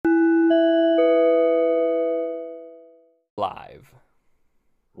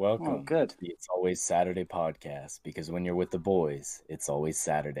Oh, Welcome good. to the It's Always Saturday podcast because when you're with the boys, it's always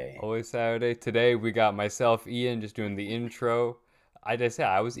Saturday. Always Saturday. Today we got myself, Ian, just doing the intro. I did say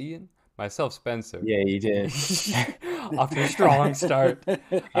I was Ian? Myself, Spencer. Yeah, you did. Off to a strong start.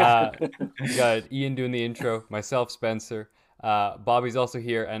 We got Ian doing the intro, myself, Spencer. Bobby's also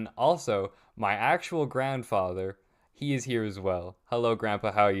here, and also my actual grandfather. He is here as well. Hello,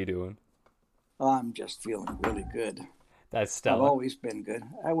 Grandpa. How are you doing? I'm just feeling really good. That's I've stellar. always been good.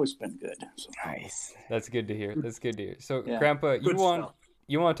 I always been good. So, Nice. That's good to hear. That's good to hear. So, Yeah. Grandpa, Good stuff.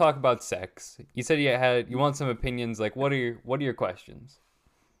 you want to talk about sex? You said you want some opinions. Like, what are your questions?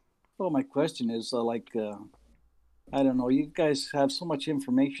 well, my question is I don't know. You guys have so much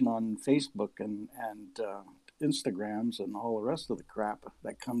information on Facebook and Instagrams and all the rest of the crap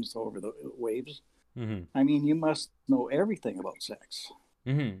that comes over the waves. Mm-hmm. I mean, you must know everything about sex.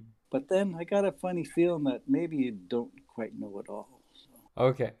 Mm-hmm. But then I got a funny feeling that maybe you don't quite know it all.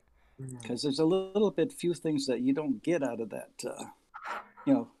 Okay. Because there's a little bit few things that you don't get out of that,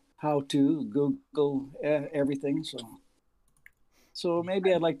 how to Google everything. So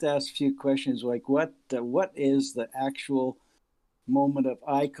maybe I'd like to ask a few questions like what is the actual moment of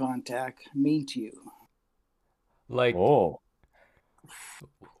eye contact mean to you? Like, Whoa.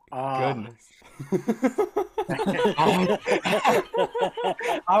 goodness.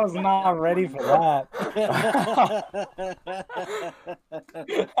 I was not ready for that.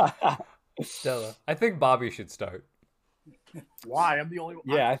 Stella. I think Bobby should start. Why? I'm the only one.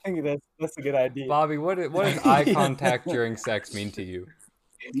 Yeah, I think that's a good idea. Bobby, what does eye contact during sex mean to you?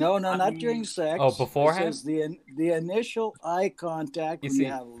 No, I not mean- during sex. Oh, beforehand? It says the initial eye contact You when see,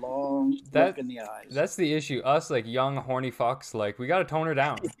 you have a long that- look in the eyes. That's the issue. Us, like young horny fucks, like we gotta tone her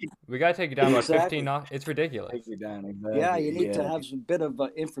down. We gotta take it down about Exactly. 15 knots. It's ridiculous. Take you down, exactly. yeah, you need to have some bit of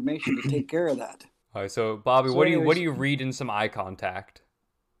information to take care of that. All right, so Bobby, So what do anyways- you read in some eye contact?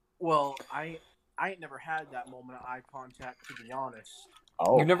 Well, I ain't never had that moment of eye contact, to be honest.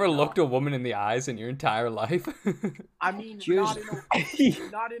 Oh, You've never looked a woman in the eyes in your entire life? I mean, Cheers.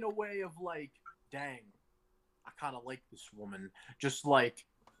 not in a way of like, dang, I kind of like this woman. Just like,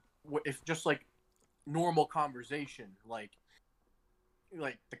 if just like normal conversation, like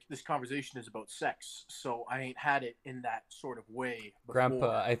this conversation is about sex, so I ain't had it in that sort of way before.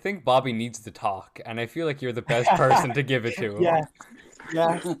 Grandpa, I think Bobby needs to talk, and I feel like you're the best person to give it to him. Yeah.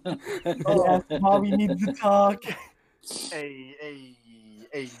 Yes, Bobby needs to talk. Hey.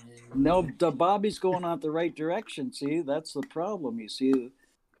 No, the Bobby's going on the right direction. See, that's the problem. You see,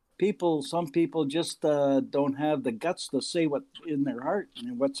 some people just don't have the guts to say what's in their heart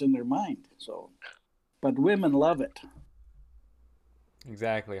and what's in their mind. So, but women love it.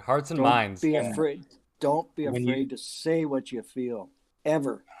 Exactly. Hearts and Don't minds. be afraid. Don't be When afraid to say what you feel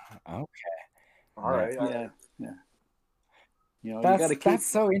ever. Okay. All right. Yeah. You know, you got to keep. That's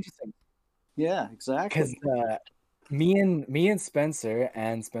so interesting. Yeah, exactly. Because me and Spencer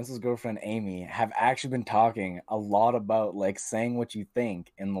and Spencer's girlfriend Amy have actually been talking a lot about like saying what you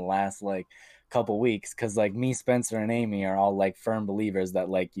think in the last like couple weeks. Because like me, Spencer, and Amy are all like firm believers that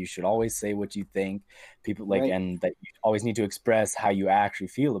like you should always say what you think. People like Right. and that you always need to express how you actually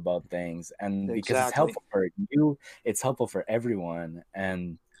feel about things. And because it's Exactly. helpful for you, it's helpful for everyone.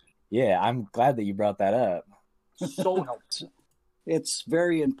 And yeah, I'm glad that you brought that up. So helpful. It's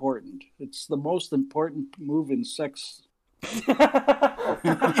very important. It's the most important move in sex.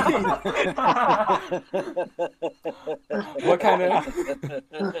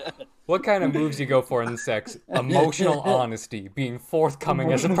 What kind of moves you go for in sex? Emotional honesty, being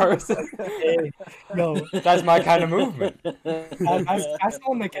forthcoming as a person. No, That's my kind of movement. that's the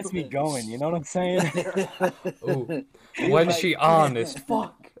one that gets me going. You know what I'm saying? Ooh. When she honest,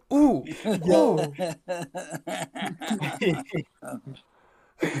 fuck. Ooh. Ooh.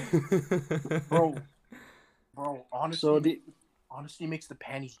 Bro, honestly, So honesty makes the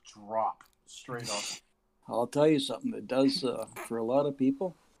panties drop straight up. I'll tell you something. It does for a lot of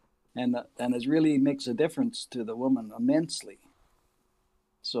people, and it really makes a difference to the woman immensely.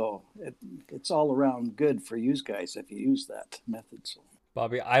 So it's all around good for you guys if you use that method. So.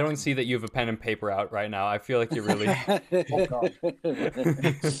 Bobby, I don't see that you have a pen and paper out right now. I feel like you're really.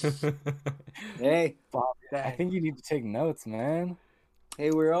 Hey, I think you need to take notes, man. hey,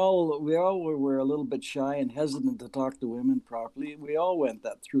 we all were a little bit shy and hesitant to talk to women properly. We all went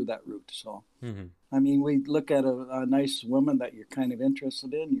through that route. So. Mhm. I mean, we look at a nice woman that you're kind of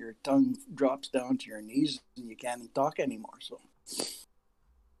interested in, your tongue drops down to your knees and you can't even talk anymore. So,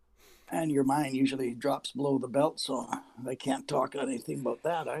 and your mind usually drops below the belt, so I can't talk anything about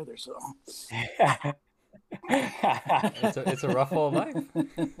that either. So, It's a rough old life.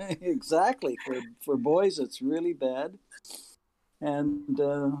 exactly. For boys, it's really bad. And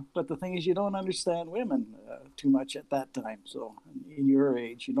but the thing is, you don't understand women too much at that time. So in your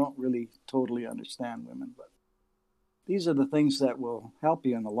age, you don't really totally understand women. But these are the things that will help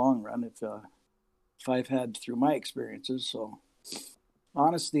you in the long run. If I've had through my experiences, so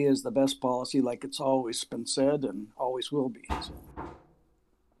honesty is the best policy, like it's always been said and always will be. So.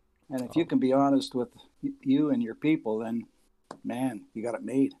 And if you can be honest with you and your people, then man, you got it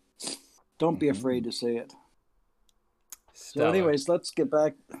made. Don't be afraid to say it. Stellar. So anyways, let's get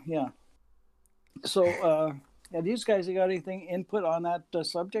back. Yeah. So have you guys got anything input on that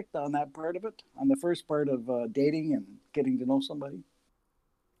subject, on that part of it, on the first part of dating and getting to know somebody?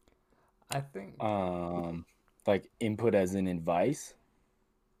 I think like input as in advice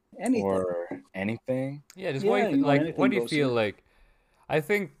Anything. or anything. yeah, just Yeah, what do you, you know, like anything what do you goes feel here. like? I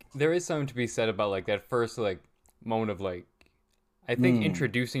think there is something to be said about like that first like moment of like I think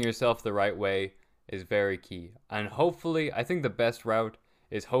introducing yourself the right way is very key. And hopefully, I think the best route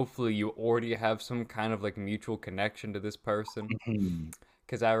is hopefully you already have some kind of like mutual connection to this person. Mhm.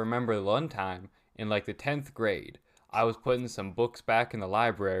 Because I remember one time in like the 10th grade, I was putting some books back in the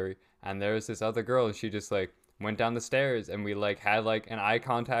library, and there was this other girl, and she just like went down the stairs, and we like had like an eye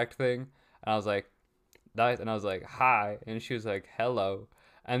contact thing. And I was like, nice. And I was like, hi. And she was like, hello.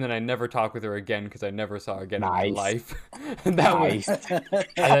 And then I never talked with her again because I never saw her again in my Nice. life. And that was. Nice.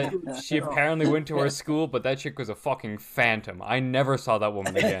 And then she apparently went to her school, but that chick was a fucking phantom. I never saw that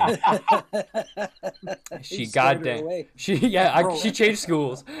woman again. She He scared her goddamn. away. She changed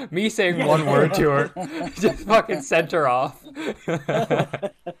schools. Me saying one word to her just fucking sent her off.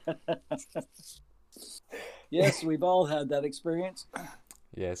 Yes, we've all had that experience.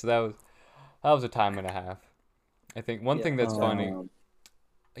 Yeah, so that was a time and a half. I think one Yeah. thing that's funny. Um,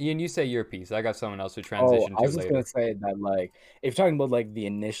 Ian, you say your piece. I got someone else to Oh, transition I to was just later. gonna say that, like, if you're talking about like the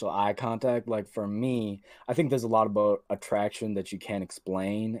initial eye contact, like for me, I think there's a lot about attraction that you can't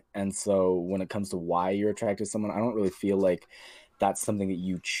explain. And so when it comes to why you're attracted to someone, I don't really feel like that's something that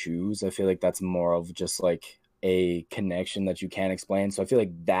you choose. I feel like that's more of just like a connection that you can't explain. So I feel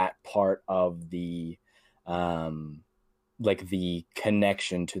like that part of the like the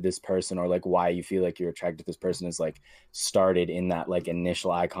connection to this person, or like why you feel like you're attracted to this person, is like started in that like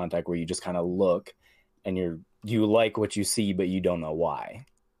initial eye contact where you just kind of look and you like what you see, but you don't know why.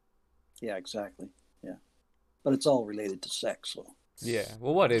 Yeah, exactly. Yeah. But it's all related to sex. So. Yeah.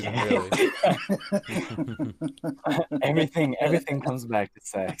 Well, what isn't really? Everything comes back to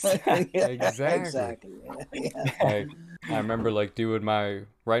sex. Exactly. Yeah. Like, I remember like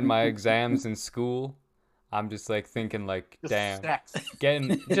writing my exams in school. I'm just like thinking like, Just damn, sex.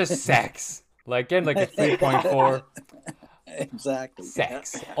 getting just sex, like getting like a 3.4 Exactly.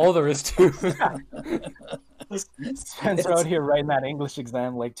 sex. All there is to. Spencer out here writing that English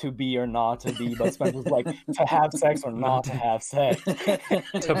exam, like to be or not to be, but Spencer's like to have sex or not to have sex.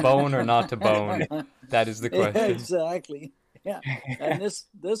 To bone or not to bone? That is the Yeah, question. exactly. Yeah. And this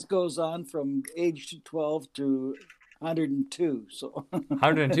goes on from age 12 to 102. So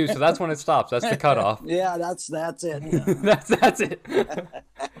 102. So that's when it stops. That's the cutoff. yeah, that's it. Yeah. That's it.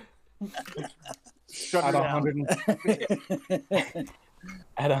 Shut At her down. 100,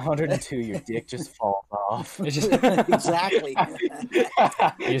 at 102, your dick just falls off. It's just, Exactly.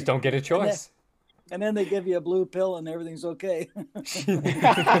 you just don't get a choice. And then they give you a blue pill and everything's okay.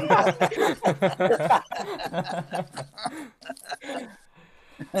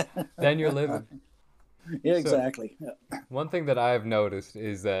 Then you're living. Yeah, exactly. Yeah. One thing that I've noticed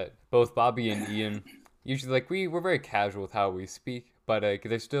is that both Bobby and Ian usually like we're very casual with how we speak, but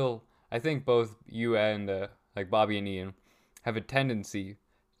they're still. I think both you and like Bobby and Ian have a tendency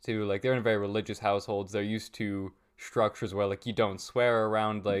to like they're in very religious households. They're used to structures where like you don't swear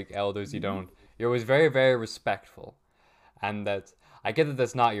around like elders. You're always very very respectful, and I get that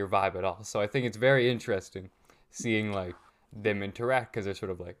that's not your vibe at all. So I think it's very interesting seeing like them interact because they're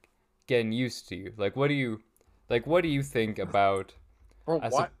sort of like getting used to you. Like what do you think about Bro, I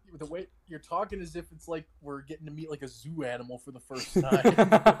what? The way you're talking as if it's like we're getting to meet like a zoo animal for the first time.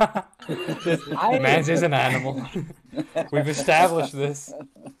 Man's is an animal. We've established this.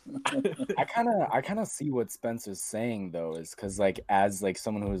 I kind of see what Spencer's saying though, is because like as like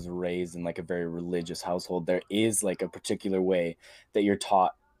someone who was raised in like a very religious household, there is like a particular way that you're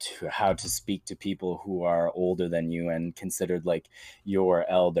taught to how to speak to people who are older than you and considered like your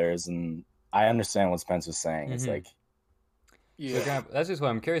elders. And I understand what Spencer's saying. It's Mhm. like, So, Grandpa, that's just what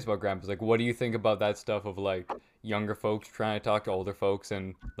I'm curious about, Grandpa's like, what do you think about that stuff of like younger folks trying to talk to older folks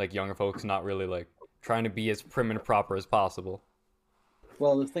and like younger folks not really like trying to be as prim and proper as possible?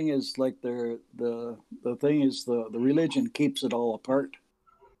 Well, the thing is, like, the religion keeps it all apart.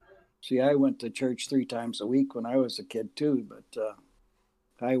 See, I went to church 3 times a week when I was a kid too, but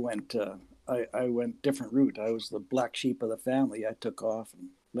I went I went different route. I was the black sheep of the family. I took off and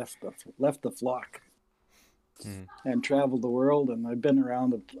left the flock and traveled the world. And I've been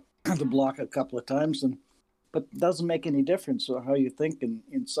around the block a couple of times, but it doesn't make any difference how you think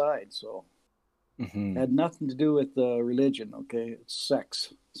inside. So it had nothing to do with religion. Okay, it's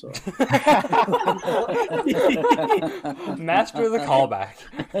sex. So master of the callback.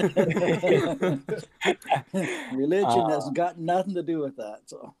 Religion has got nothing to do with that.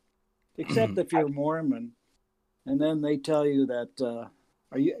 So except if you're Mormon, and then they tell you that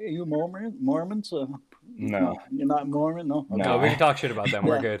are you Mormons? No, you're not Mormon. No, okay. No, we can talk shit about them.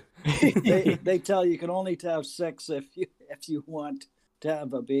 We're good. They tell you can only have sex if you want to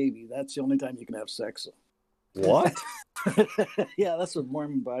have a baby. That's the only time you can have sex. What? Yeah, that's what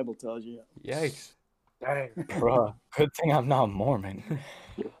Mormon Bible tells you. Yikes. Dang, bro. Good thing I'm not Mormon.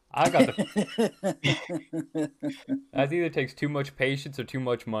 I got the. That either takes too much patience or too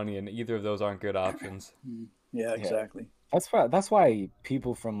much money, and either of those aren't good options. Yeah, exactly. That's why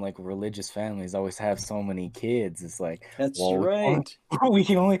people from like religious families always have so many kids. It's like that's right. We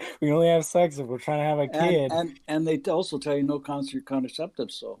can only have sex if we're trying to have a kid. And they also tell you no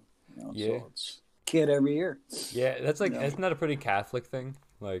contraceptives. So so it's kid every year. Yeah, that's like isn't that a pretty Catholic thing?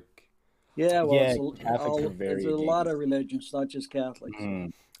 Like. Yeah, well, there's a lot of religions, not just Catholics.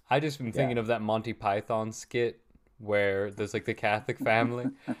 I just been thinking of that Monty Python skit where there's like the Catholic family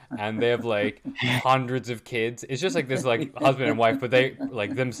and they have like hundreds of kids. It's just like this like husband and wife, but they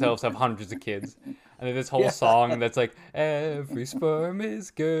like themselves have hundreds of kids. And then this whole song that's like every sperm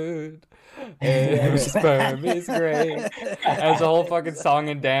is good, every sperm is great. And it's a whole fucking song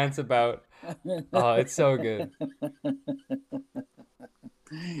and dance about. Oh, it's so good.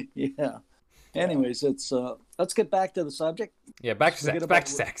 Yeah. Anyways, it's let's get back to the subject. Yeah, back to sex. Back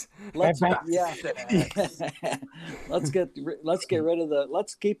to sex. Let's get rid of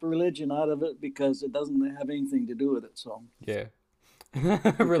let's keep religion out of it because it doesn't have anything to do with it. So yeah,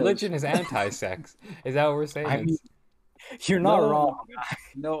 religion is anti-sex. Is that what we're saying? I mean, you're not wrong.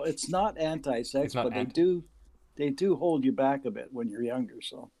 No, it's not anti-sex, but they do hold you back a bit when you're younger.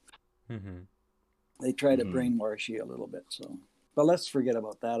 So they try to brainwash you a little bit. So. But let's forget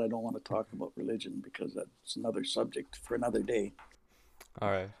about that. I don't want to talk about religion because that's another subject for another day. All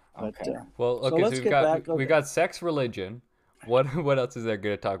right. But, okay. So we got sex, religion. What else is there good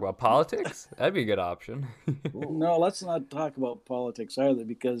to talk about? Politics? That'd be a good option. No, let's not talk about politics either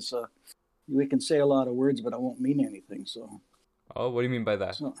because we can say a lot of words, but it won't mean anything. So. Oh, what do you mean by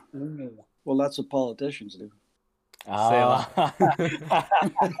that? So, well, that's what politicians do.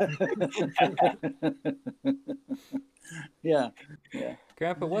 Yeah.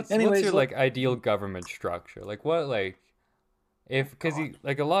 Grandpa, what's your like ideal government structure? Like what because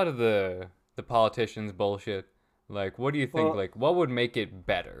like a lot of the politicians bullshit. Like what do you think? Like what would make it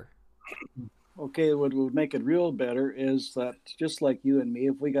better? Okay, what would make it real better is that just like you and me,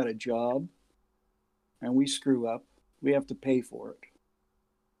 if we got a job and we screw up, we have to pay for it.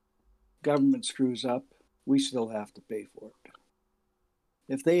 Government screws up, we still have to pay for it.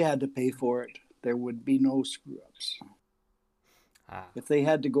 If they had to pay for it, there would be no screw-ups. If they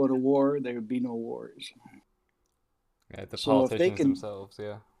had to go to war, there would be no wars. Yeah, the politicians themselves,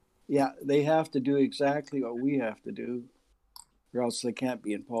 Yeah, they have to do exactly what we have to do, or else they can't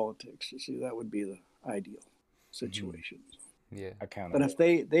be in politics. You see, that would be the ideal situation. Yeah, but if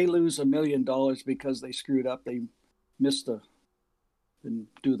they lose $1 million because they screwed up, they didn't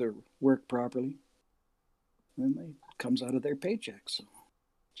do their work properly, then it comes out of their paychecks,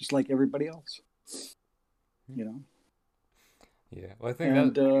 just like everybody else. You know. Yeah, well, I think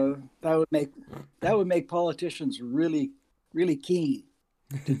that would make politicians really, really keen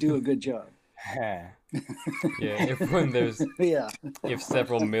to do a good job. If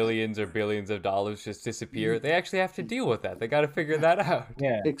several millions or billions of dollars just disappear, they actually have to deal with that. They got to figure that out.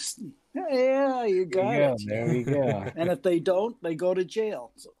 Yeah, you got it. There we go. And if they don't, they go to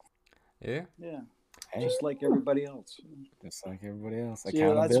jail. So. Yeah. Just like everybody else. Just like everybody else.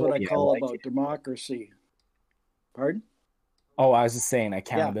 Yeah, that's what I call about democracy. Pardon? Oh, I was just saying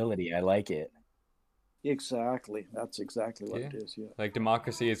accountability. Yeah. I like it. Exactly. That's exactly what it is. Yeah. Like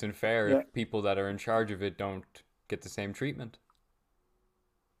democracy isn't fair if people that are in charge of it don't get the same treatment.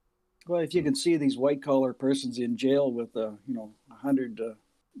 Well, if you can see these white collar persons in jail with 100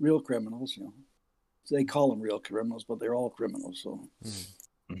 real criminals, so they call them real criminals, but they're all criminals. So,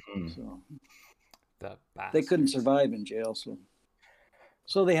 so they couldn't survive in jail.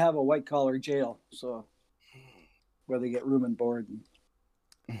 So they have a white collar jail. So. Where they get room and board.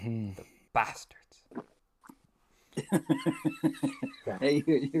 The bastards. Hey,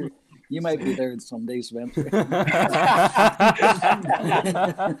 You might be there someday, Spencer.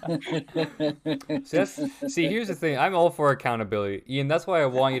 See, here's the thing. I'm all for accountability, Ian. That's why I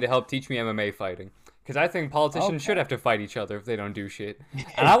want you to help teach me MMA fighting. Because I think politicians should have to fight each other if they don't do shit,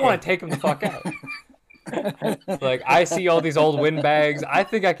 and I want to take them the fuck out. Like, I see all these old windbags. I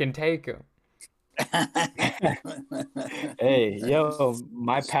think I can take them. Hey, yo,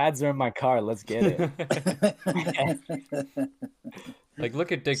 my pads are in my car. Let's get it. Like,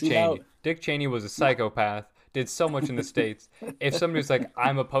 look at Dick See, Cheney. now- Dick Cheney was a psychopath, did so much in the States. If somebody was like,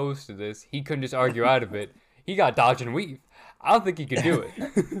 I'm opposed to this, he couldn't just argue out of it. He got dodge and weave. I don't think he could do it.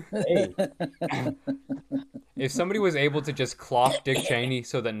 Hey, If somebody was able to just clock Dick Cheney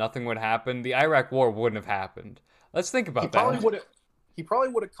so that nothing would happen, the Iraq War wouldn't have happened. Let's think He about probably that. would have. He probably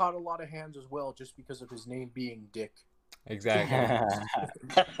would have caught a lot of hands as well, just because of his name being Dick. Exactly.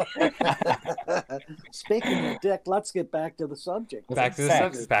 Speaking of Dick, let's get back to the subject. Back to the Sex.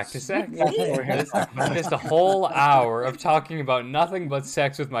 subject. Back to sex. Just a whole hour of talking about nothing but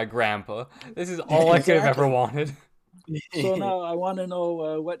sex with my grandpa. This is all I could have ever Exactly. wanted. So now I want to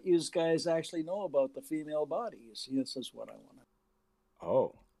know what you guys actually know about the female body. You see, this is what I want to.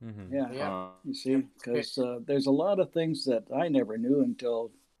 Oh. Mhm. Yeah, Yeah. you see, because there's a lot of things that I never knew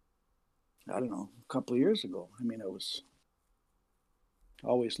until I don't know, a couple of years ago. I mean, I was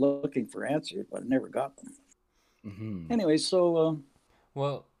always looking for answers, but I never got them. Mhm. Anyway, so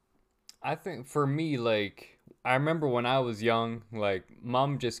Well, I think for me, like, I remember when I was young, like,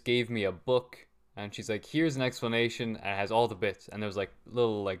 mom just gave me a book and she's like, here's an explanation, and it has all the bits. And there's like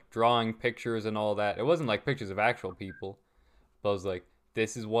little like drawing pictures and all that. It wasn't like pictures of actual people, but it was like,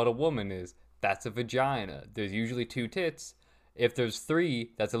 this is what a woman is. That's a vagina. There's usually 2 tits. If there's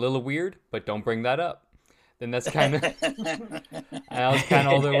 3, that's a little weird, but don't bring that up. Then that's kind of, and that was kind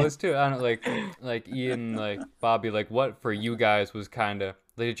of all there was to it. I don't like Ian, like Bobby, like what for you guys was kind of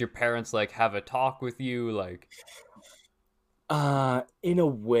like, did your parents like have a talk with you, like? In a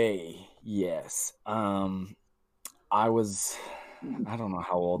way, yes. I don't know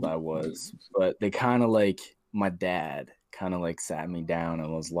how old I was, but they kind of like my dad kind of like sat me down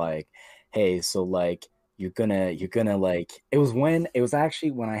and was like, "Hey, so like you're gonna like." It was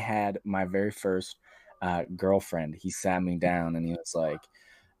actually when I had my very first girlfriend. He sat me down and he was like,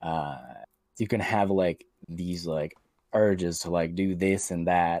 "You can have like these like urges to like do this and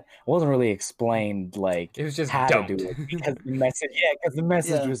that." It wasn't really explained like It was just how don't. to do it because the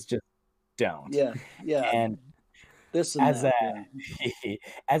message Yeah. was just don't. yeah, And this and as that. a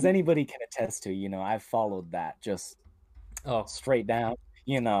as anybody can attest to, I've folled that just Oh straight down.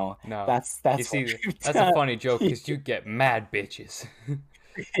 no, That's you see, what we've that's a done. funny joke because you get mad bitches,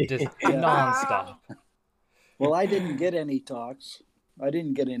 just Yeah. nonstop. Well, I didn't get any talks. I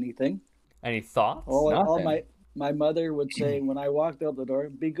didn't get anything. Any thoughts? All Nothing. my mother would say when I walked out the door,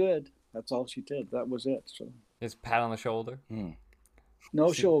 "Be good." That's all she did. That was it. So Just pat on the shoulder.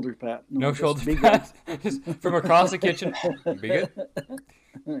 no shoulder pat. No just shoulder be good. pat. Just from across the kitchen. Be good.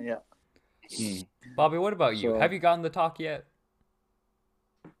 Yeah. Bobby, what about you? So- Have you gotten the talk yet?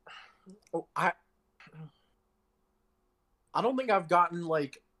 Oh, I don't think I've gotten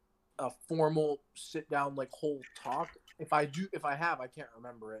like a formal sit down like whole talk. If I have, I can't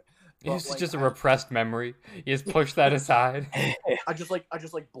remember it. But, It's like, just a I- repressed memory. You just push that aside. I just like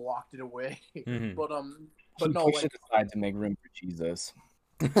blocked it away. Mhm. But He no, pushed like it aside to make room for Jesus.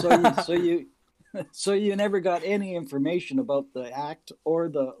 So you never got any information about the act or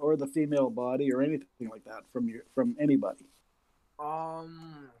the female body or anything like that from anybody.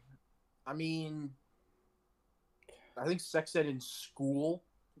 I mean, I think sex ed in school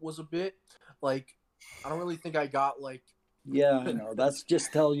was a bit like I don't really think I got like Yeah, I know. That's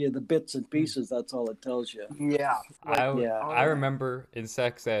just tell you the bits and pieces. That's all it tells you. yeah. Yeah. I remember in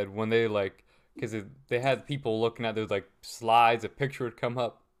sex ed when they like, because they had people looking at their like slides, a picture would come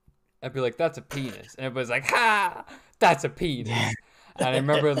up. I'd be like, that's a penis. And everybody's like, ha, that's a penis. And I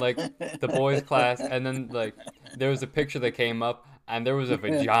remember in like the boys' class, and then like there was a picture that came up, and there was a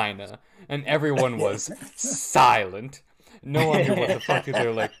vagina, and everyone was silent. No one knew what the fuck they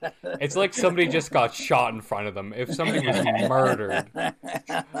were like. It's like somebody just got shot in front of them. If somebody was murdered,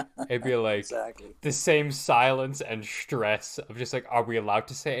 it'd be like Exactly. the same silence and stress of just like, are we allowed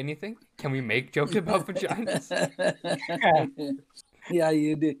to say anything? Can we make jokes about vaginas? Yeah,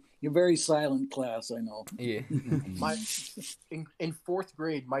 you did. You're very silent class, I know. Yeah. My in 4th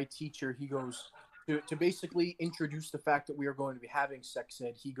grade, my teacher, he goes to basically introduce the fact that we are going to be having sex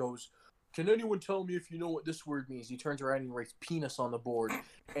ed. He goes, "Can anyone tell me if you know what this word means?" He turns around and he writes penis on the board,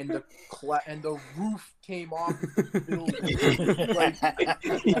 and the roof came off the building. Like,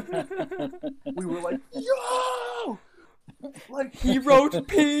 we were like, "Yo!" Like He wrote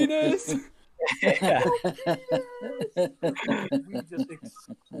penis. we just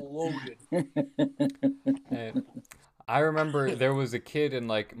exploded. And I remember there was a kid in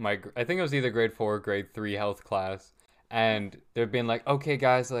like I think it was either grade 4 or grade 3 health class, and they'd been like, okay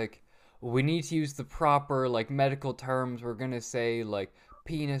guys, like we need to use the proper like medical terms. We're gonna say like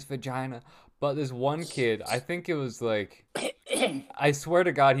penis, vagina. But this one kid, I think it was like, I swear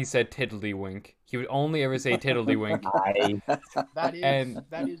to God, he said tiddlywink. He would only ever say tiddlywink. And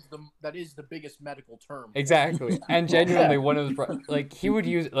That is the biggest medical term. exactly. And genuinely, one of his like he would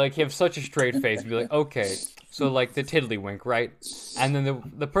use like he have such a straight face and be like, okay, so like the tiddlywink, right? And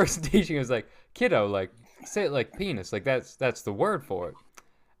then the person teaching was like, kiddo, like say it like penis, like that's the word for it.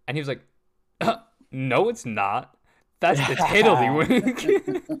 And he was like, no, it's not. That's the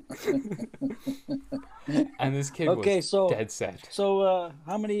tiddlywink. And this kid was dead set. So,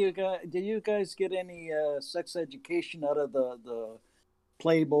 how many of you guys did you guys get any sex education out of the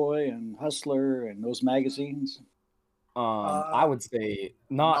Playboy and Hustler and those magazines? I would say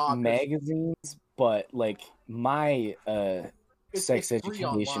not magazines, but like my sex it's free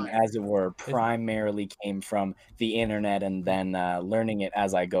education, online. as it were, primarily came from the internet and then learning it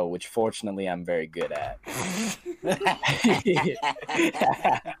as I go, which fortunately I'm very good at.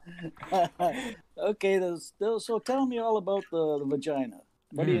 Okay, so tell me all about the vagina.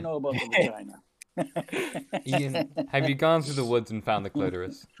 What do you know about the vagina? Ian, have you gone through the woods and found the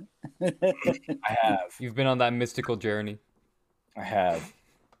clitoris? I have. You've been on that mystical journey. I have.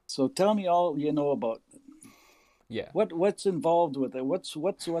 So tell me all you know about it. Yeah. What's involved with it?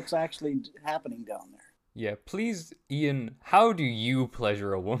 What's actually happening down there? Yeah, please, Ian, how do you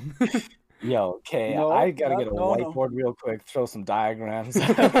pleasure a woman? Yo, okay, No, I gotta get a no. whiteboard real quick, throw some diagrams.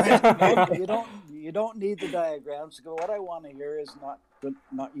 You don't need the diagrams. What I want to hear is not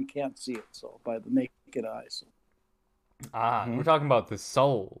you can't see it, so by the naked eye. So. We're talking about the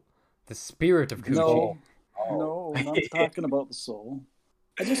soul, the spirit of coochie. No, I'm not talking about the soul.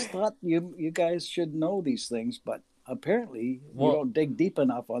 I just thought you guys should know these things, but apparently you don't dig deep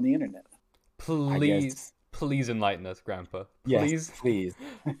enough on the internet. Please enlighten us, Grandpa. Yes, please.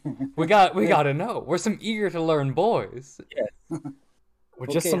 We gotta know. We're some eager to learn boys. Yes. We're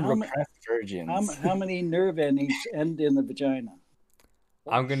just some repressed virgins. How many nerve endings end in the vagina?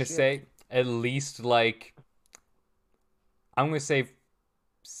 I'm gonna say at least like I'm gonna say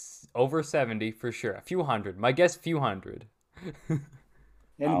over 70 for sure. A few hundred. My guess, few hundred.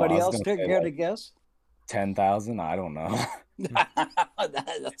 Anybody else care to guess? 10,000? I don't know.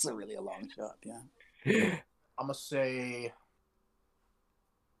 That's really a long shot. Yeah. I'm gonna say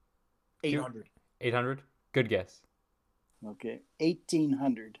 800. 800. Good guess. Okay,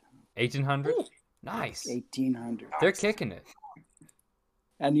 1,800. 1,800. Nice. 1,800. They're kicking it.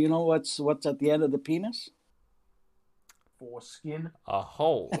 And you know what's at the end of the penis? Foreskin. A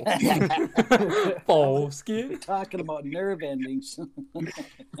hole. Foreskin. We're talking about nerve endings.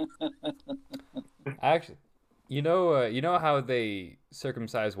 Actually, you know how they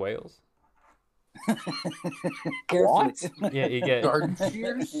circumcise whales? Carefully. Yeah, you get Garden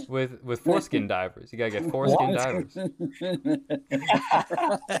shears? with foreskin divers. You gotta get foreskin divers.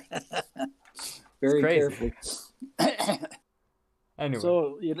 Very crazy. carefully. Anyway,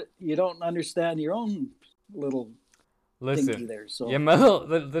 So you don't understand your own little thingy listen. there. So Yeah, my little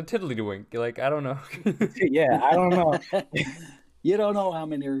the tiddlywink. Like I don't know. Yeah, I don't know. you don't know how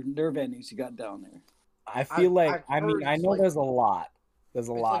many nerve endings you got down there, I feel like, I've I mean, heard I it's know like- there's a lot. There's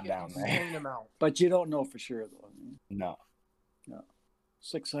a It's lot like an down there. insane amount. but you don't know for sure though.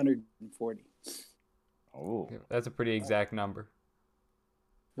 640. Oh, That's a pretty exact number.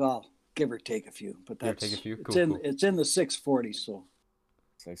 Well, give or take a few, but Give or that's take a few. it's Cool, in cool. it's in the 640. So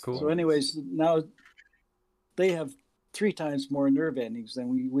Cool. so anyways, now they have 3 times more nerve endings than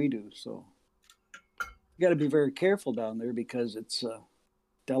we do. So you got to be very careful down there because it's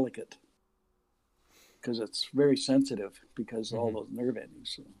delicate, because it's very sensitive because of all those nerve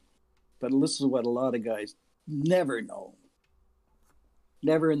endings. So. But this is what a lot of guys never know.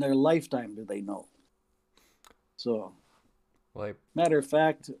 Never in their lifetime do they know. So, Like, matter of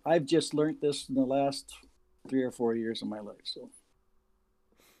fact, I've just learned this in the last 3 or 4 years of my life. So,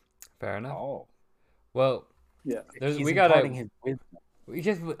 fair enough. oh. Well, yeah. there's, He's we gotta. imparting his wisdom.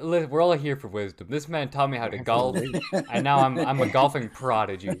 We're all here for wisdom. This man taught me how to golf, and now I'm a golfing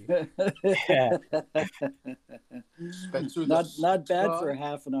prodigy. Yeah. Spencer, not bad for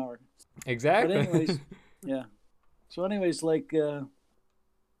half an hour. Exactly. But anyways, yeah. So anyways, like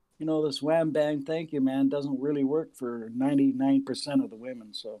this wham bang thank you man doesn't really work for 99% of the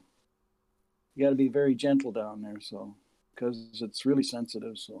women. So you got to be very gentle down there. So because it's really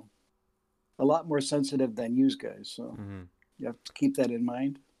sensitive. So a lot more sensitive than you guys. So Hmm. you have to keep that in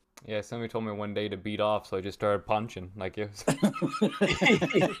mind. Yeah, somebody told me one day to beat off, so I just started punching like it was.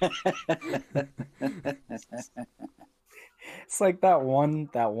 It's like that one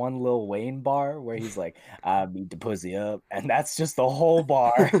Lil Wayne bar where he's like, "I beat the pussy up," and that's just the whole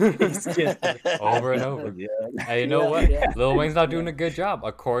bar. He's just Over and "I beat the over. pussy up." Hey, you know Yeah, what? yeah. Lil Wayne's not doing a good job,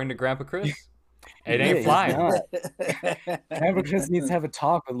 according to Grandpa Chris. It Yeah, ain't he's flying. not. Grandpa Chris needs to have a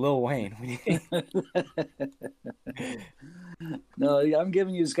talk with Lil Wayne. No, I'm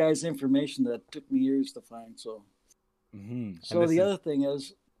giving you guys information that took me years to find. So, Mhm. so this the is- other thing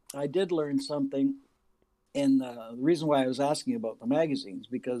is, I did learn something. And the reason why I was asking about the magazines,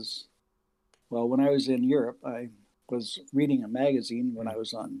 because, well, when I was in Europe, I was reading a magazine when I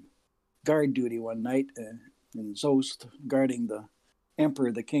was on guard duty one night in Zost, guarding the Emperor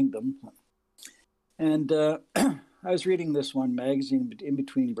of the Kingdom. And I was reading this one magazine in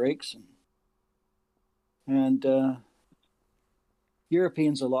between breaks. And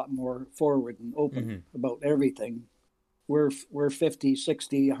Europeans are a lot more forward and open about everything. We're 50,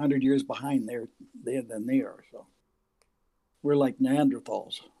 60, 100 years behind than they are. So we're like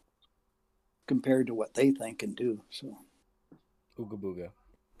Neanderthals compared to what they think and do. So Ooga booga.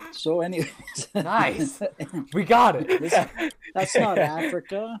 anyways, Nice. We got it. that's not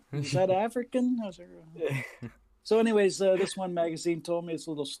Africa. Is that African? So anyways, this one magazine told me this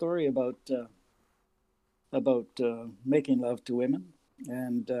little story about making love to women,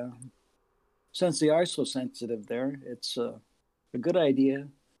 and since they are so sensitive there, it's a good idea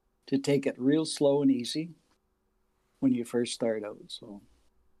to take it real slow and easy when you first start out. So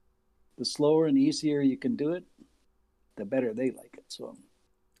the slower and easier you can do it, the better they like it. So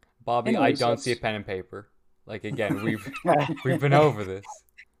Bobby, anyways, I don't see a pen and paper. Like again, we've been over this.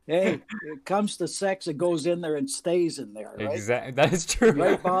 hey, it comes to sex, it goes in there and stays in there, right? Exactly. That is true.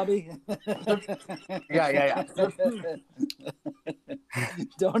 Right, Bobby? Yeah.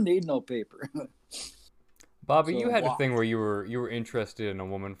 Don't need no paper. Bobby, So- you had a Wow. thing where you were interested in a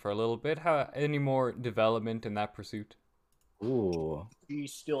woman for a little bit. How any more development in that pursuit? Ooh. She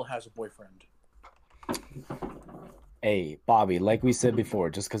still has a boyfriend. Hey, Bobby, like we said before,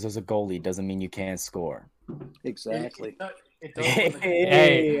 just because there's a goalie doesn't mean you can't score. Exactly. It does. When the,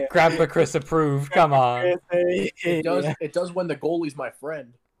 Hey, Grandpa Chris approved. Come on. it does. It does when the goalie's my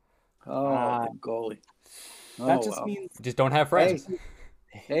friend. Oh, the goalie. That Oh, just well. means Just don't have friends.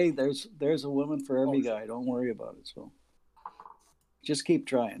 Hey, there's a woman for every guy. Don't worry about it. So just keep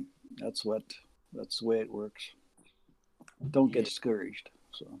trying. That's the way it works. Don't get discouraged.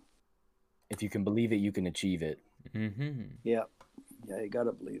 So if you can believe it, you can achieve it. Mm-hmm. yeah, you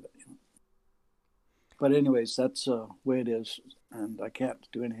gotta believe it. But anyways, that's the way it is, and I can't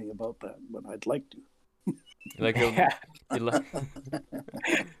do anything about that. But I'd like to. Like you like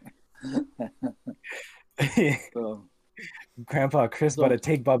So, Grandpa Chris about to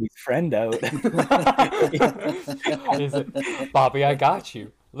take Bobby's friend out. Is it, Bobby, I got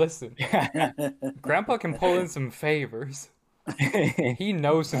you. Listen, Grandpa can pull in some favors. He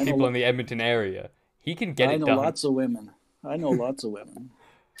knows some I know people in the Edmonton area. He can get I it know done. lots of women. I know lots of women.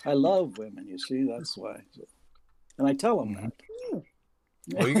 I love women. You see, that's why. So, and I tell them that.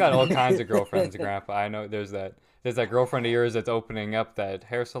 Well, you got all kinds of girlfriends, Grandpa. I know there's that girlfriend of yours that's opening up that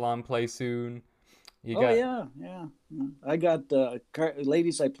hair salon place soon. You got Yeah. I got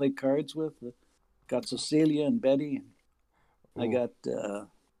ladies I play cards with. Got Cecilia and Betty. I Ooh.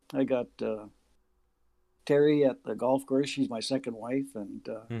 got Terry at the golf course. She's my second wife, and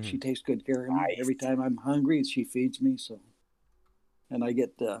she takes good care of me. Nice. Every time I'm hungry, she feeds me. So, and I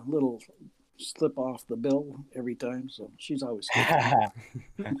get a little slip off the bill every time. So she's always good.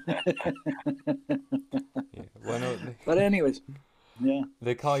 Yeah. Well, no, But anyways, yeah.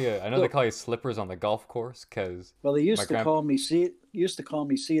 they call you. I know they call you slippers on the golf course because Well, they used My to grand- call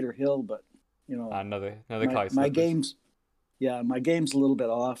me Cedar Hill, but you know, another call you my slippers. game's my game's a little bit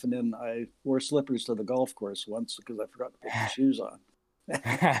off, and then I wore slippers to the golf course once because I forgot to put my shoes on,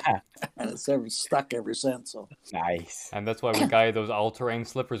 and it's ever stuck ever since. So Nice. And that's why we got you those all-terrain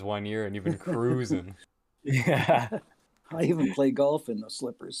slippers one year, and you've been cruising. Yeah. I even play golf in the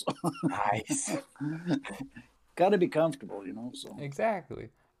slippers. Nice. Got to be comfortable, you know. So Exactly.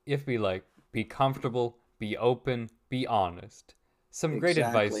 If be comfortable, be open, be honest. Some great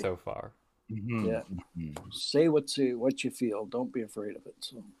advice Exactly. so far. Mhm. Yeah. Mhm. say what you feel. Don't be afraid of it.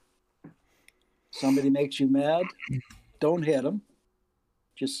 So somebody makes you mad, don't hit them.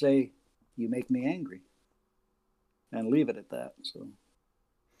 Just say, "You make me angry," and leave it at that. So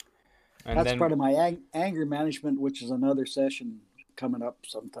And that's then part of my anger management, which is another session coming up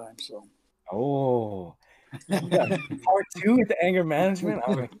sometime. So Oh, Part 2 with the anger management.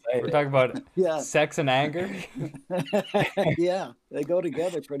 I'm We're excited. talking about Yeah. sex and anger. Yeah, they go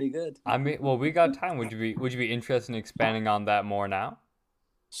together pretty good. I mean, well, we got time. Would you be interested in expanding on that more now?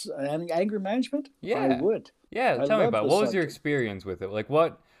 And anger management? I Yeah. would. Yeah, I tell me love about it. the What was your subject. experience with it? Like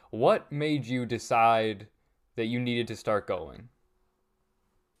what made you decide that you needed to start going?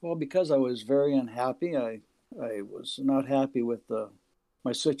 Well, because I was very unhappy, I was not happy with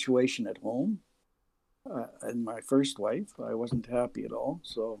my situation at home. And my first wife, I wasn't happy at all.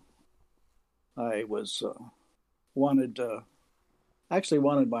 So I was wanted actually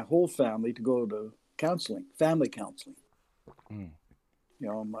wanted my whole family to go to counseling, family counseling. Mm. You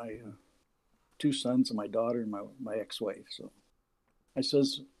know, my two sons and my daughter and my ex-wife. So I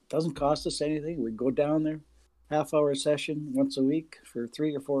says, doesn't cost us anything. We go down there, half-hour session once a week for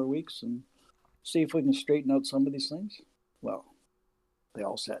 3 or 4 weeks and see if we can straighten out some of these things. Well, they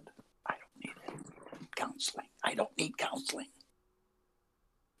all said, I don't need counseling. I don't need counseling.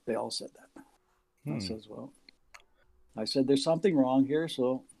 They all said that. I says, well, I said, there's something wrong here.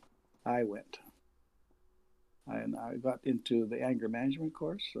 So I went. And I got into the anger management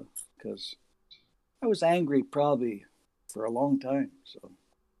course because I was angry probably for a long time. So,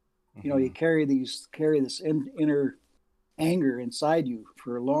 you know, you carry this inner anger inside you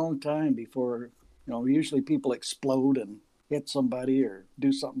for a long time before, you know, usually people explode and hit somebody or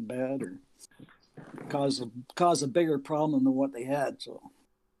do something bad or cause a bigger problem than what they had. So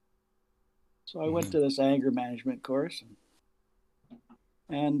I went to this anger management course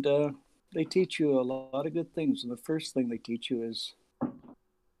and they teach you a lot of good things. And the first thing they teach you is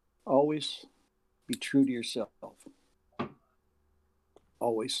always be true to yourself.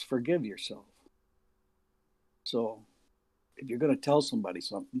 Always forgive yourself. So if you're going to tell somebody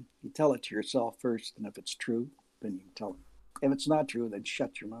something, you tell it to yourself first. And if it's true, then you can tell them. If it's not true, then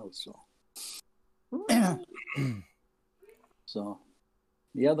shut your mouth. So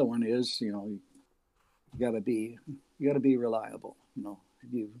the other one is, you know, you got to be reliable. You know,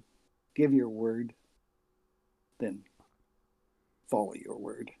 if you give your word, then follow your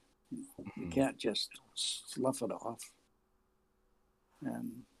word. You can't just slough it off.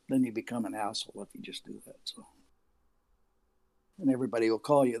 And then you become an asshole if you just do that. So, and everybody will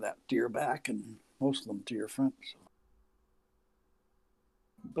call you that to your back and most of them to your front. So.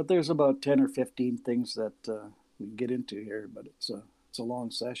 But there's about 10 or 15 things that we can get into here, but it's a long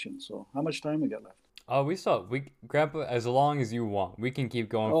session. So how much time we got left? Oh, Grandpa, as long as you want. We can keep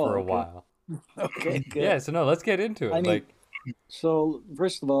going for a while. Okay, good. Yeah, so no, let's get into it. So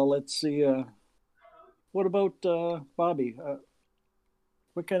first of all, let's see. What about Bobby?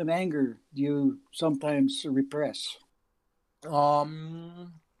 What kind of anger do you sometimes repress? I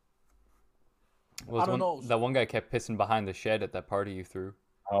don't know. That one guy kept pissing behind the shed at that party you threw.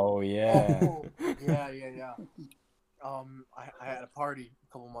 Oh yeah. Oh, yeah. I had a party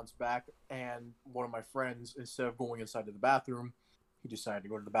a couple months back, and one of my friends, instead of going inside to the bathroom, he decided to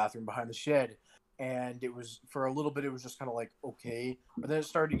go to the bathroom behind the shed. And it was, for a little bit, it was just kind of like, okay. But then it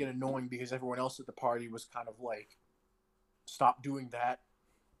started to get annoying because everyone else at the party was kind of like, stop doing that,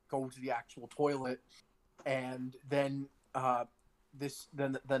 go to the actual toilet. And then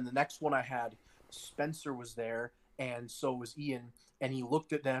then the next one I had, Spencer was there, and so was Ian. And he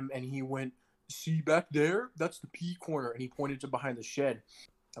looked at them and he went, see back there? That's the pee corner. And he pointed to behind the shed.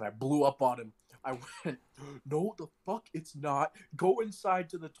 And I blew up on him. I went, no, the fuck, it's not. Go inside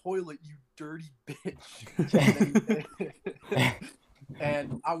to the toilet, you dirty bitch.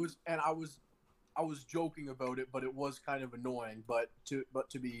 and I was joking about it, but it was kind of annoying. But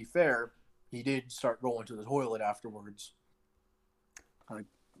to be fair, he did start going to the toilet afterwards.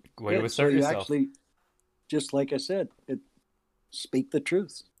 Way to assert yourself. Actually, just like I said, speak the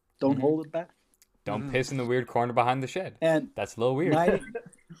truth. Don't hold it back. Don't piss in the weird corner behind the shed. And that's a little weird.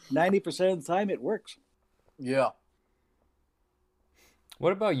 90% of the time it works. Yeah.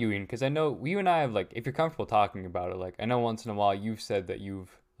 What about you, Ian? Because I know you and I have, like, if you're comfortable talking about it, like, I know once in a while you've said that you've,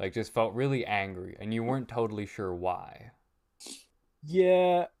 like, just felt really angry and you weren't totally sure why.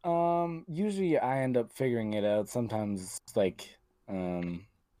 Yeah, usually I end up figuring it out. Sometimes it's like,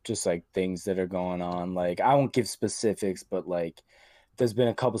 just like things that are going on. Like, I won't give specifics, but like, there's been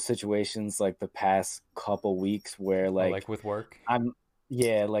a couple situations like the past couple weeks where like with work. I'm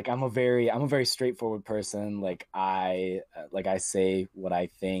a very straightforward person. Like I say what I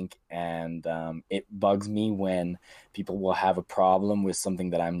think, and it bugs me when people will have a problem with something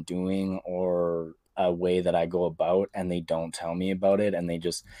that I'm doing or a way that I go about, and they don't tell me about it, and they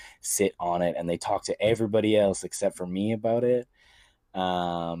just sit on it and they talk to everybody else except for me about it.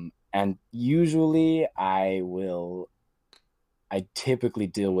 And usually I will I typically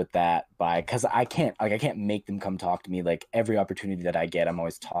deal with that because I can't make them come talk to me. Like every opportunity that I get, I'm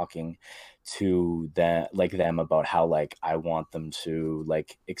always talking to them about how like I want them to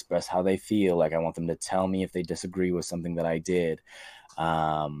like express how they feel. Like I want them to tell me if they disagree with something that I did.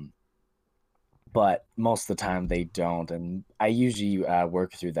 But most of the time they don't, and I usually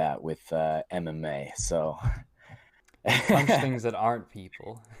work through that with MMA. So Punch things that aren't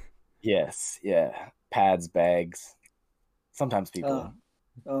people. yes, yeah, pads, bags, sometimes people.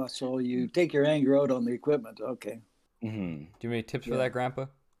 So you take your anger out on the equipment. Okay. Mm-hmm. Do you have any tips for that, Grandpa?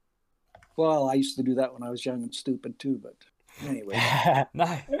 Well, I used to do that when I was young and stupid too, but anyway.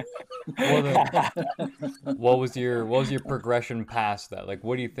 Nice. What was your progression past that? Like,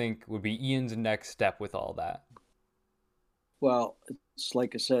 what do you think would be Ian's next step with all that? Well, it's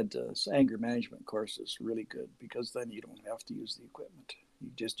like I said, this anger management course is really good because then you don't have to use the equipment. You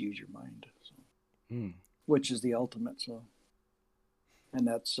just use your mind, which is the ultimate. So, and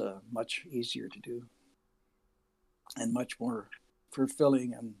that's much easier to do and much more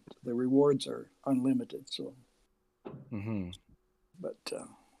fulfilling, and the rewards are unlimited. So, but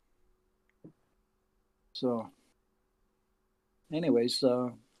so, anyways,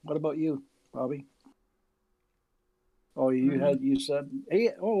 what about you, Bobby? Oh, you said, hey,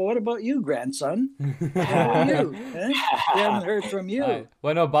 what about you, grandson? How are you? We haven't heard from you.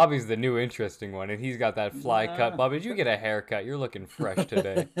 Well, no, Bobby's the new interesting one, and he's got that fly cut. Bobby, did you get a haircut? You're looking fresh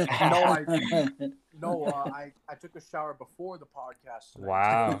today. I took a shower before the podcast tonight.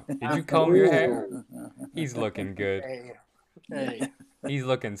 Wow. Did you comb your hair? He's looking good. Hey. He's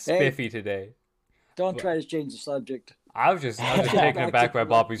looking spiffy today. Don't try to change the subject. I was just taken aback by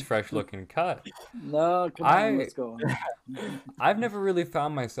Bobby's fresh looking cut. No, come on, let's go. I've never really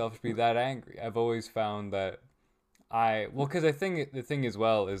found myself to be that angry. I've always found that because I think the thing as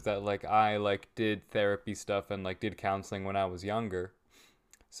well is that like I like did therapy stuff and like did counseling when I was younger.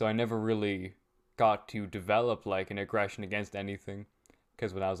 So I never really got to develop like an aggression against anything.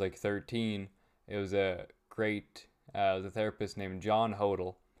 Because when I was like 13, it was a therapist named John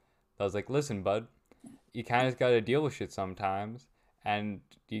Hodel. I was like, listen, bud, you kind of got to deal with shit sometimes, and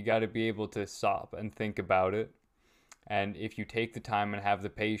you got to be able to stop and think about it. And if you take the time and have the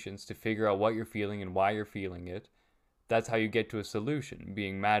patience to figure out what you're feeling and why you're feeling it, that's how you get to a solution.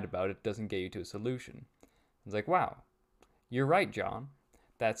 Being mad about it doesn't get you to a solution. It's like, wow, you're right, John.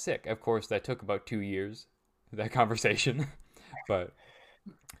 That's sick. Of course, that took about 2 years, that conversation. But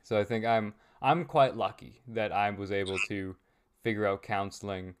so I think I'm quite lucky that I was able to figure out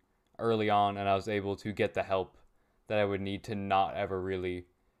counseling early on, and I was able to get the help that I would need to not ever really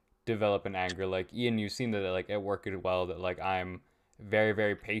develop an anger. Like Ian, you've seen that like at work as well, that like I'm very,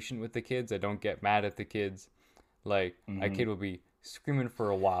 very patient with the kids. I don't get mad at the kids. Like a kid will be screaming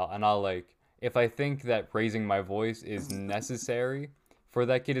for a while, and I'll like, if I think that raising my voice is necessary for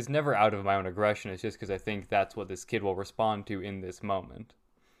that kid, is never out of my own aggression. It's just because I think that's what this kid will respond to in this moment.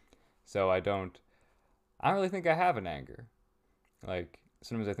 So I don't really think I have an anger. Like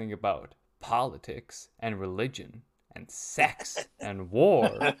sometimes I think about politics and religion and sex and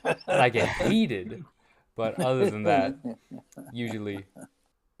war, and I get heated. But other than that, usually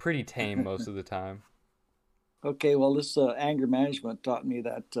pretty tame most of the time. Okay, well, this anger management taught me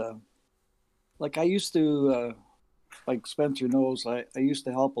that, like I used to, like Spencer knows, I used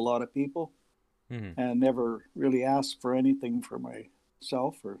to help a lot of people and never really ask for anything for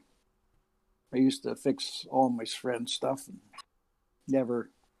myself. Or I used to fix all my friends' stuff and never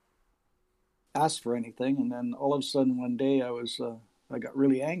asked for anything. And then all of a sudden one day I got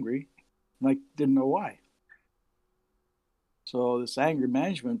really angry and I didn't know why. So this anger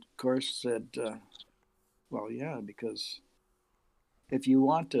management course said, well, yeah, because if you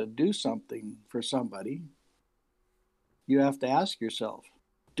want to do something for somebody, you have to ask yourself,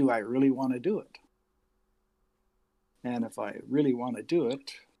 do I really want to do it? And if I really want to do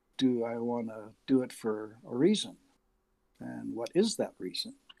it, do I want to do it for a reason? And what is that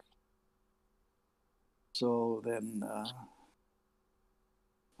reason? So then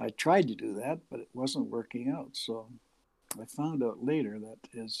I tried to do that, but it wasn't working out. So I found out later that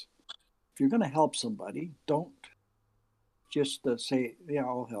is, if you're going to help somebody, don't just say, yeah,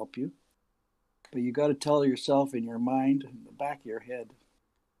 I'll help you. But you got to tell yourself in your mind, in the back of your head,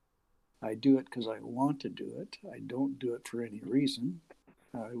 I do it because I want to do it. I don't do it for any reason.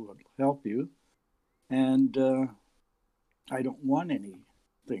 I will help you. And I don't want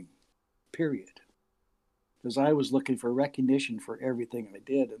anything, period. Because I was looking for recognition for everything I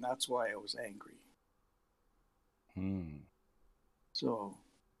did, and that's why I was angry. So,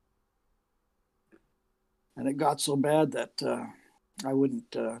 and it got so bad that I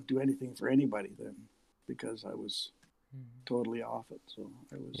wouldn't do anything for anybody then, because I was totally off it. So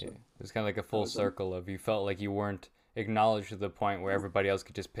I was. Yeah, it was kind of like a full was, circle of you felt like you weren't acknowledged to the point where everybody else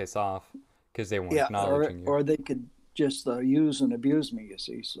could just piss off because they weren't yeah, acknowledging you. or they could just use and abuse me. You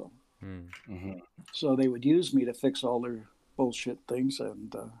see, so Mm-hmm. so they would use me to fix all their bullshit things,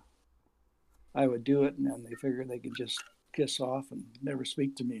 and I would do it, and then they figured they could just kiss off and never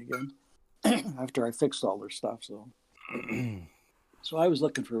speak to me again after I fixed all their stuff. So, so I was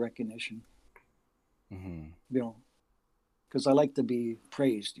looking for recognition, Mm-hmm. you know, because I like to be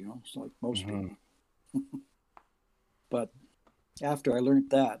praised, you know, so like most Mhm. people. But after I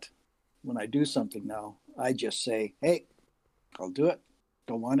learned that, when I do something now, I just say, "Hey, I'll do it.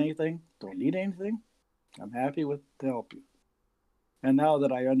 Don't want anything. Don't need anything. I'm happy with to help you." And now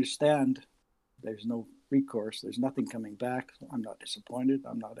that I understand, there's no recourse. There's nothing coming back. I'm not disappointed.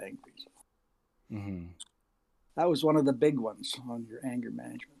 I'm not angry. So Mm-hmm. that was one of the big ones on your anger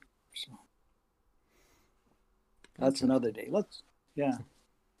management. So that's another day. Yeah,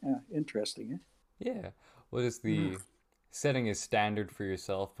 interesting. Eh? Yeah. What is the setting a standard for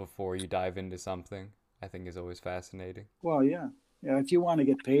yourself before you dive into something? I think is always fascinating. Well, yeah. If you want to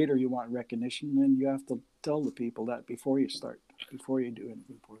get paid or you want recognition, then you have to tell the people that before you start, before you do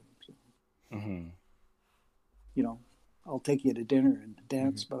anything for them. So, Mm-hmm. you know, I'll take you to dinner and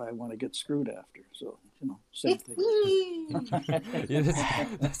dance, but I want to get screwed after. So, you know, same thing. Yeah,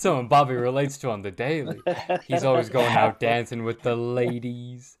 that's something Bobby relates to on the daily. He's always going out dancing with the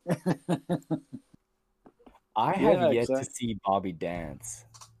ladies. I have Yeah, yet to exactly. see Bobby dance.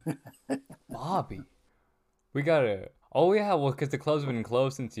 Bobby. We gotta. Oh, yeah, well, because the club's been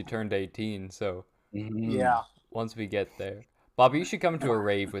closed since you turned 18, so Mhm. Yeah. once we get there. Bobby, you should come to a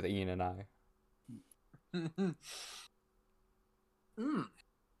rave with Ian and I.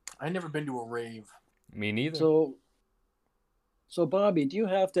 I never been to a rave. Me neither. So Bobby, do you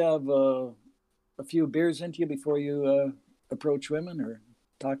have to have a few beers into you before you approach women or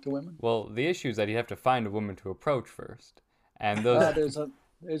talk to women? Well, the issue is that you have to find a woman to approach first. And those.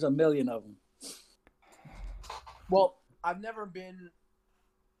 There's a million of them. Well, I've never been.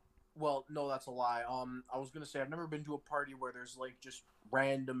 Well, no, that's a lie. I was gonna say I've never been to a party where there's like just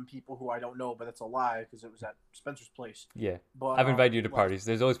random people who I don't know, but that's a lie because it was at Spencer's place. Yeah. But I've invited you to like, parties.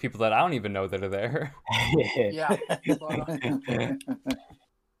 There's always people that I don't even know that are there. Yeah,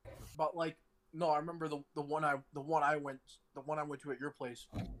 but like no, I remember the one I went to at your place.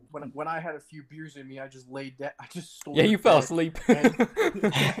 When I had a few beers in me, I just laid down. I just stole. Yeah, you fell asleep. And-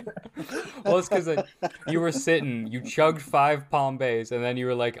 Well, it's because you were sitting, you chugged 5 Palm Bays, and then you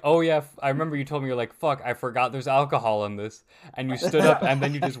were like, oh yeah, I remember you told me, you're like, fuck, I forgot there's alcohol in this. And you stood up, and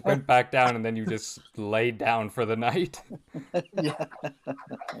then you just went back down, and then you just laid down for the night. Yeah.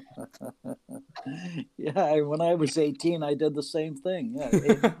 Yeah, when I was 18, I did the same thing.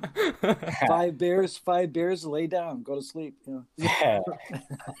 Yeah, 5 beers, lay down, go to sleep. You know. Yeah.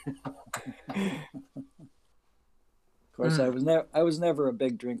 Of course, I was never a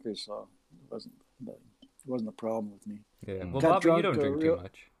big drinker, so it wasn't a problem with me. Yeah. Well, Got Bobby, you drunk don't drink too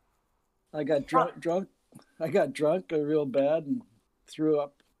much. I got drunk. I got drunk real bad and threw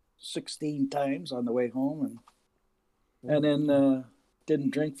up 16 times on the way home, and then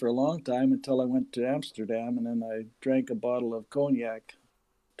didn't drink for a long time until I went to Amsterdam, and then I drank a bottle of cognac,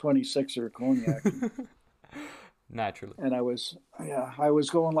 26er cognac, Naturally. and I was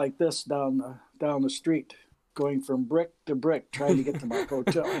going like this down the street, going from brick to brick, trying to get to my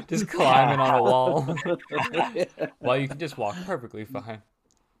hotel. Just climbing on a wall. Yeah. Well, you can just walk perfectly fine.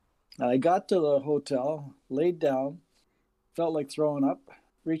 I got to the hotel, laid down, felt like throwing up,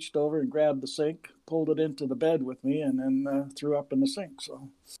 reached over and grabbed the sink, pulled it into the bed with me, and then threw up in the sink. So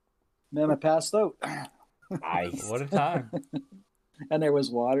then I passed out. Nice. What a time. And there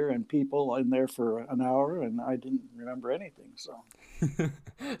was water and people in there for an hour, and I didn't remember anything. So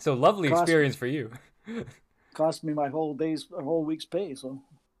So lovely experience for you. cost me my whole week's pay. So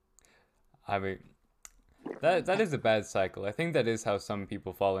I mean, that is a bad cycle. I think that is how some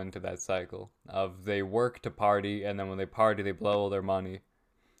people fall into that cycle of they work to party, and then when they party, they blow all their money.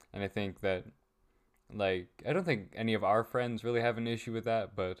 And I think that, like, I don't think any of our friends really have an issue with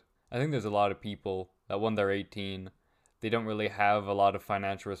that, but I think there's a lot of people that when they're 18, they don't really have a lot of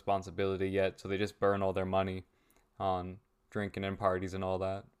financial responsibility yet, so they just burn all their money on drinking and parties and all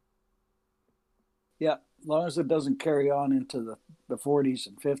that. yeah, as long as it doesn't carry on into the 40s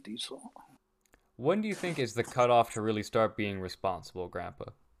and 50s. So When do you think is the cutoff to really start being responsible, Grandpa?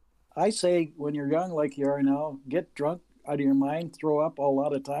 I say when you're young like you are now, get drunk out of your mind, throw up a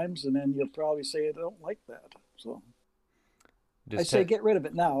lot of times, and then you'll probably say, I don't like that. So I say get rid of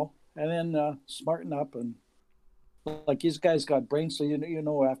it now, and then smarten up. And like these guys got brains, so you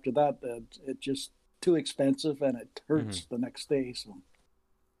know after that it just too expensive and it hurts the next day. So,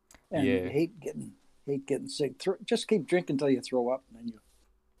 and Yeah. you hate getting sick. Just keep drinking until you throw up, and then you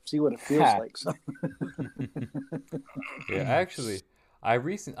see what it feels like. So. Yeah, actually,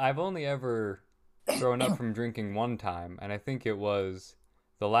 I've only ever thrown up from drinking one time, and I think it was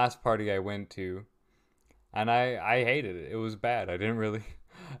the last party I went to, and I hated it. It was bad. I didn't really.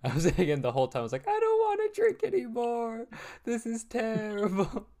 I was again the whole time. I was like, I don't want to drink anymore. This is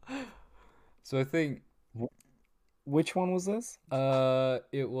terrible. So I think Which one was this?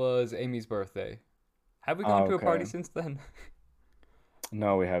 it was Amy's birthday. Have we gone to a party Okay. since then?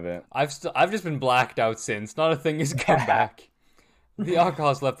 No, we haven't. I've just been blacked out since. Not a thing has come back. The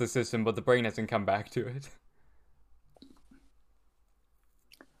alcohol's left the system, but the brain hasn't come back to it.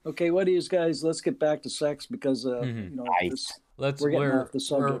 Okay, what do you guys? Let's get back to sex because you know Nice. We're getting off the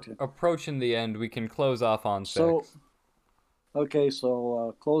subject we're here. approaching the end. We can close off on sex. So, okay,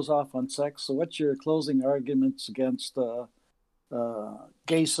 so close off on sex. So, what's your closing arguments against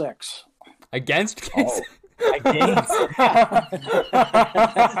gay sex? Against Oh, kids? against.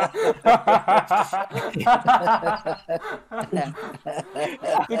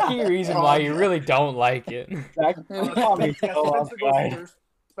 The key reason why you really don't like it. That caught me Yeah, so off Spencer goes guard. first.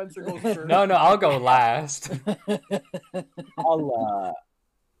 Spencer goes first. No, I'll go last.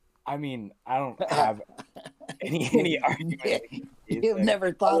 I mean, I don't have any argument. You've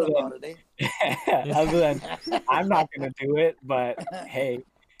never thought about it, eh? Other than I'm not gonna do it, but hey,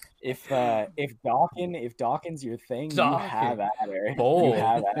 if Dawkins your thing, you have at it. Bold. You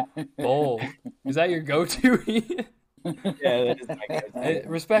have at Bold. Is that your go-to? it. Yeah, that is my go-to.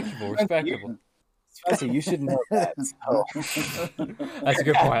 Respectable. Spencer, you should know that. So. That's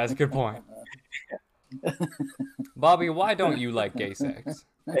a good point. Bobby, why don't you like gay sex?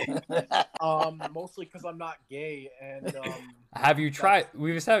 Mostly because I'm not gay, and Have you tried?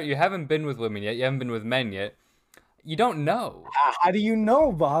 We've said you haven't been with women yet. You haven't been with men yet. You don't know. How do you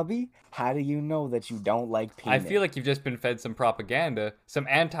know, Bobby? How do you know that you don't like penis? I feel like you've just been fed some propaganda, some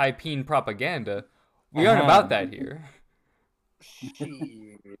anti-peen propaganda. We aren't about that here. shit.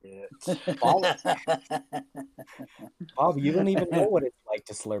 Bobby, you don't even know what it's like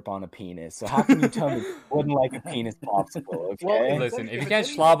to slurp on a penis. So how can you tell me you wouldn't like a penis popsicle? Okay. Well, Listen, if you it's can't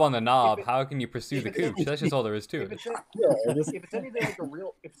anything- slob on the knob, if it- how can you pursue the if it- cooch? That's just all there is to If it. it's, Yeah, just- if it's anything like a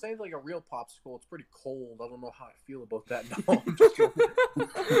real, if it's anything like a real popsicle, it's pretty cold. I don't know how I feel about that. No, I'm just joking.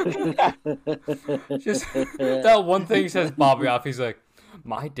 Just that one thing says Bobby off. He's like,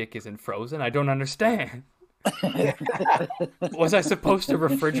 my dick isn't frozen. I don't understand. Was I supposed to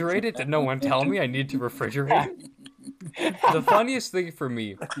refrigerate it? Did no one tell me I need to refrigerate it? The funniest thing for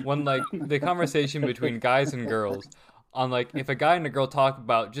me, when like the conversation between guys and girls, on like if a guy and a girl talk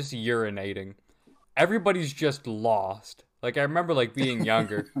about just urinating, everybody's just lost. Like I remember like being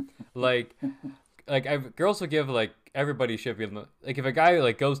younger, like girls will give like everybody should be like if a guy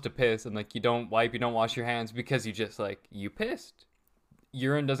like goes to piss and like you don't wipe, you don't wash your hands because you pissed.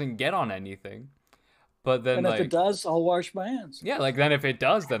 Urine doesn't get on anything. But then And like if it does, I'll wash my hands. yeah, like then if it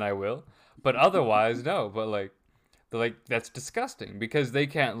does, then I will. But otherwise, no. But like, that's disgusting because they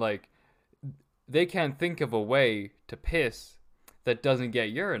can't think of a way to piss that doesn't get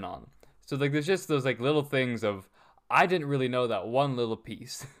urine on. So like, there's just those like little things of I didn't really know that one little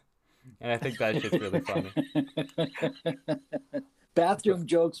piece, and I think that shit's really funny. Bathroom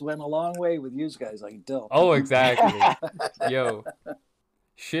jokes went a long way with you guys, I can tell. Oh, exactly. Yo,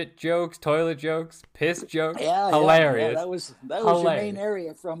 shit jokes, toilet jokes, piss jokes, hilarious. Yeah, that was your main Hilarious.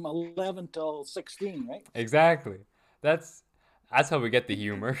 area from 11 till 16, right? Exactly. That's how we get the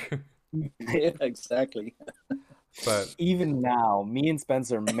humor. Yeah, exactly. But Even now, me and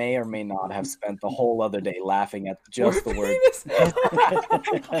Spencer may or may not have spent the whole other day laughing at just the word.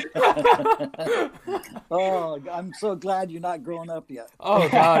 Oh, I'm so glad you're not grown up yet. oh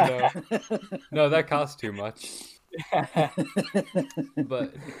god, no. No, that costs too much.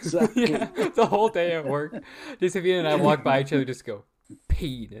 But Exactly. yeah, the whole day at work, Josephine and I walked by each other, just go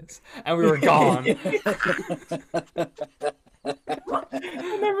penis, and we were gone.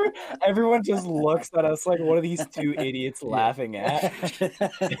 Whenever everyone just looks at us like, what are these two idiots laughing at?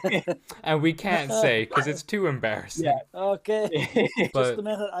 And we can't say because it's too embarrassing. Yeah. Okay. Just But a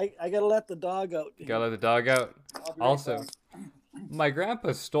minute. I gotta let the dog out. gotta let the dog out. I'll be right Also, back. my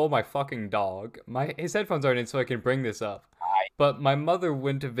grandpa stole my fucking dog. His headphones aren't in, so I can bring this up. But my mother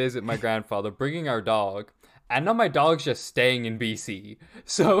went to visit my grandfather, bringing our dog, and now my dog's just staying in BC.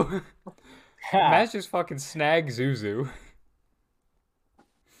 So Matt's just fucking snag Zuzu.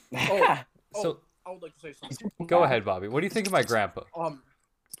 So I would like to say something. go ahead, Bobby. What do you think of my grandpa?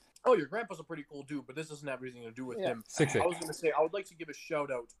 Oh, your grandpa's a pretty cool dude, but this doesn't have anything to do with him. 6'8". I was gonna say I would like to give a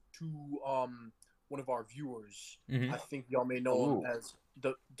shout out to one of our viewers. Mhm. I think y'all may know him Ooh. as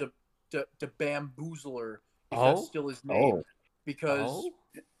the Bamboozler, if Oh? that's still his name, Oh. because Oh,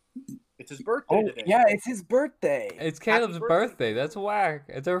 it's his birthday Oh, today. yeah, it's his birthday. it's Caleb's birthday. birthday. That's whack.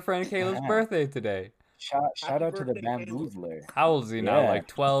 It's our friend Caleb's Yeah. birthday today. Shout Happy out to the birthday, Caleb. Bamboozler. How old is he now? Yeah. Like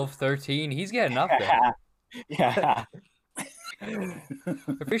 12, 13? He's getting up there. Yeah. I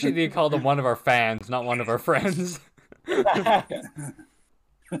appreciate that you called him one of our fans, not one of our friends.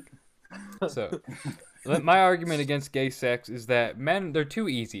 So, my argument against gay sex is that men, they're too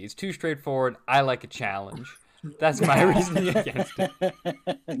easy. It's too straightforward. I like a challenge. That's my reasoning against it.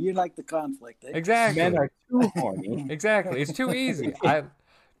 You like the conflict, eh? Exactly. Men are too horny. Exactly. It's too easy. I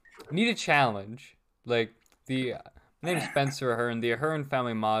need a challenge. Like, my name's Spencer Ahern. The Ahern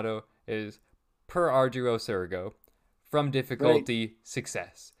family motto is per arduo surgo. From difficulty,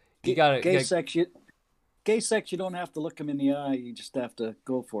 success. You gotta gay sex. Gay sex. You don't have to look him in the eye. You just have to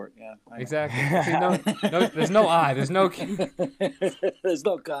go for it. Yeah. I know. exactly. See, no, there's no eye. There's no. There's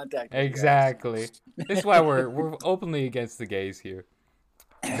no contact. Exactly. This is why we're openly against the gays here.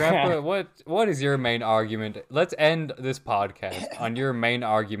 Grandpa, what is your main argument? Let's end this podcast on your main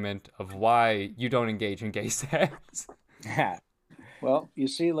argument of why you don't engage in gay sex. Well, you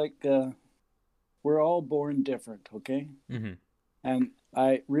see, like we're all born different, okay? Mm-hmm. And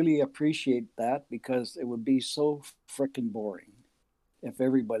I really appreciate that because it would be so frickin' boring if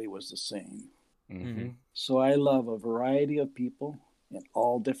everybody was the same. Mm-hmm. So I love a variety of people in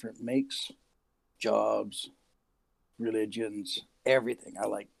all different makes, jobs, religions, everything. I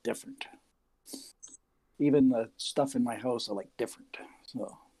like different. Even the stuff in my house, I like different.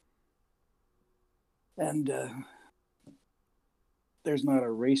 So, and there's not a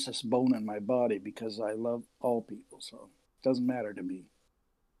racist bone in my body because I love all people. So it doesn't matter to me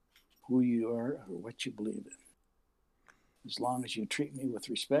who you are or what you believe in. As long as you treat me with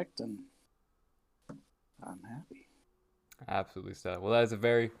respect, and I'm happy. Absolutely, Seth. Well, that is a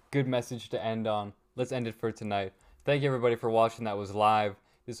very good message to end on. Let's end it for tonight. Thank you, everybody, for watching. That was live.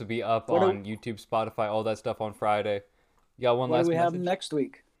 This will be up on YouTube, Spotify, all that stuff on Friday. You got one last message? What do we have next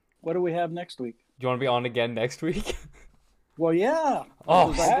week? What do we have next week? Do you want to be on again next week? Well, yeah.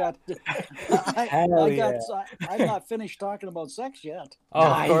 Oh, I'm not finished talking about sex yet. Oh,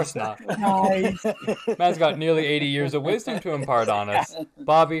 nice. Of course not. Nice. Man's got nearly 80 years of wisdom to impart on us.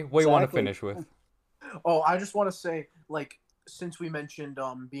 Bobby, what do you want to finish with? Oh, I just want to say, like, since we mentioned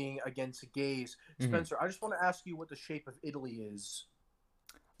being against gays, Spencer, I just want to ask you what the shape of Italy is.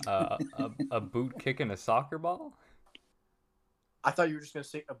 A boot kicking a soccer ball? I thought you were just going to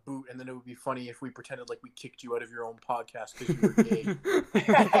say a boot, and then it would be funny if we pretended like we kicked you out of your own podcast because you were gay.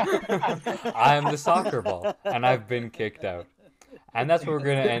 I am the soccer ball, and I've been kicked out. And that's where we're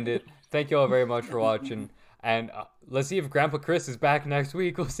going to end it. Thank you all very much for watching. And let's see if Grandpa Chris is back next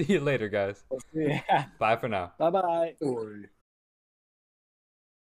week. We'll see you later, guys. Yeah. Bye for now. Bye-bye. Oi.